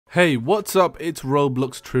Hey, what's up? It's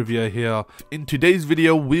Roblox Trivia here. In today's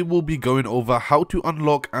video, we will be going over how to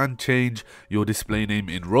unlock and change your display name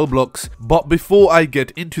in Roblox. But before I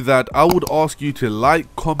get into that, I would ask you to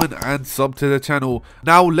like, comment and sub to the channel.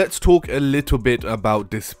 Now let's talk a little bit about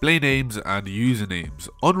display names and usernames.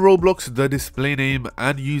 On Roblox, the display name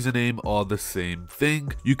and username are the same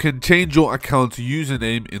thing. You can change your account's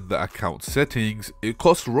username in the account settings. It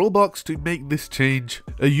costs Robux to make this change.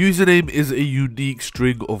 A username is a unique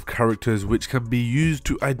string of characters which can be used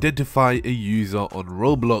to identify a user on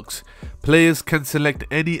Roblox. Players can select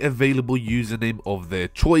any available username of their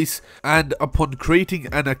choice and upon creating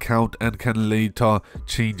an account and can later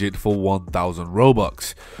change it for 1000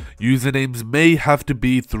 Robux. Usernames may have to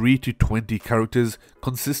be 3 to 20 characters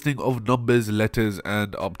consisting of numbers, letters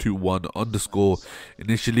and up to 1 underscore.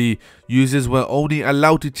 Initially, users were only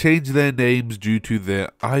allowed to change their names due to there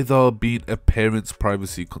either being a parent's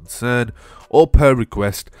privacy concern or per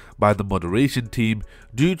request by the moderation team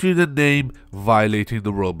due to the name violating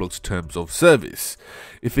the Roblox terms of service.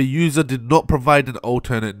 If a user did not provide an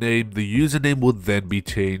alternate name, the username would then be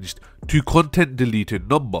changed to content deleted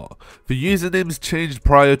number. For usernames changed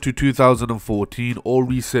prior to 2014 or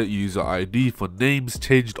reset user ID for names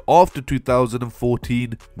changed after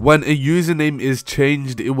 2014, when a username is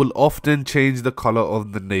changed, it will often change the color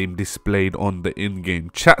of the name displayed on the in-game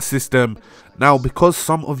chat system. Now, because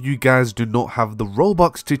some of you guys do not have the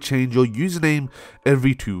Robux to change your username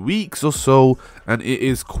every 2 weeks or so, and it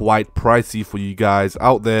is quite pricey for you guys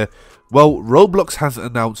out there, well, Roblox has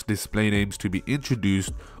announced display names to be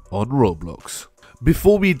introduced on Roblox.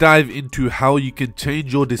 Before we dive into how you can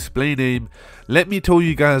change your display name, let me tell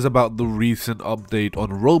you guys about the recent update on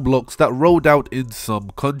Roblox that rolled out in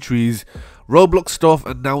some countries. Roblox staff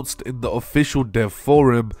announced in the official dev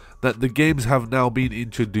forum that the games have now been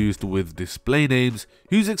introduced with display names.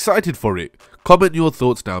 Who's excited for it? Comment your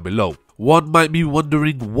thoughts down below. One might be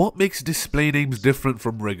wondering what makes display names different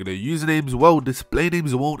from regular usernames. Well, display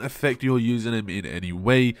names won't affect your username in any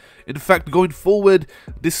way. In fact, going forward,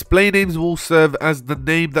 display names will serve as the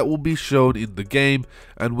name that will be shown in the game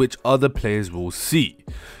and which other players will see.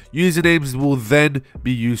 Usernames will then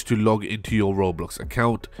be used to log into your Roblox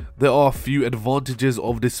account. There are a few advantages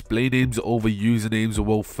of display names over usernames.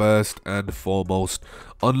 Well, first and foremost,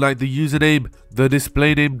 unlike the username, the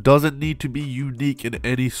display name doesn't need to be unique in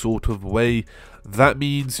any sort of way. That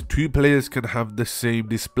means two players can have the same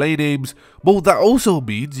display names. Well, that also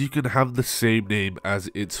means you can have the same name as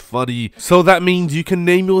It's Funny. So that means you can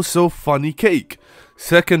name yourself Funny Cake.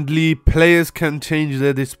 Secondly, players can change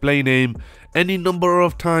their display name any number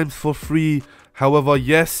of times for free. However,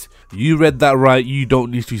 yes, you read that right, you don't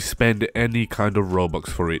need to spend any kind of Robux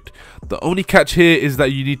for it. The only catch here is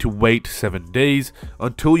that you need to wait 7 days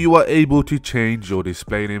until you are able to change your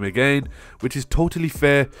display name again, which is totally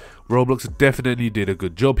fair. Roblox definitely did a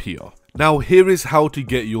good job here. Now here is how to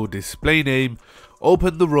get your display name.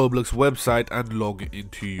 Open the Roblox website and log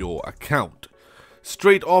into your account.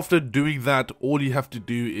 Straight after doing that, all you have to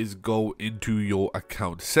do is go into your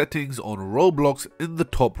account settings on Roblox in the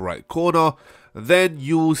top right corner. Then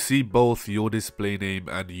you will see both your display name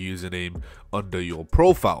and username under your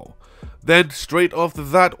profile. Then straight after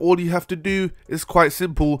that, all you have to do is quite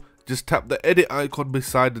simple. Just tap the edit icon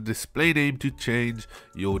beside the display name to change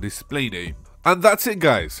your display name. And that's it,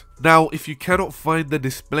 guys. Now, if you cannot find the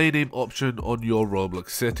display name option on your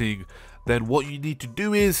Roblox setting, then what you need to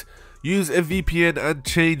do is use a VPN and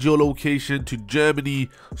change your location to Germany.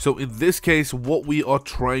 So in this case, what we are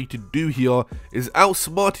trying to do here is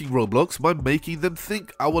outsmarting Roblox by making them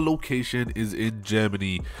think our location is in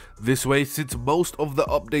Germany. This way, since most of the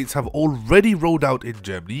updates have already rolled out in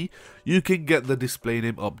Germany, you can get the display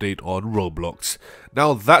name update on Roblox.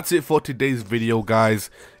 Now that's it for today's video, guys.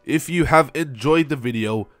 If you have enjoyed the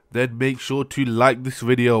video, then make sure to like this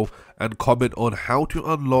video and comment on how to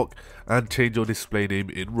unlock and change your display name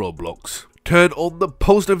in Roblox. Turn on the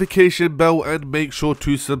post notification bell and make sure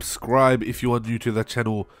to subscribe if you are new to the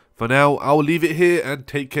channel. For now, I'll leave it here and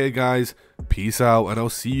take care, guys. Peace out, and I'll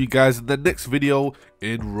see you guys in the next video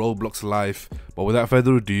in Roblox Life. But without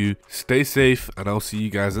further ado, stay safe and I'll see you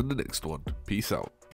guys in the next one. Peace out.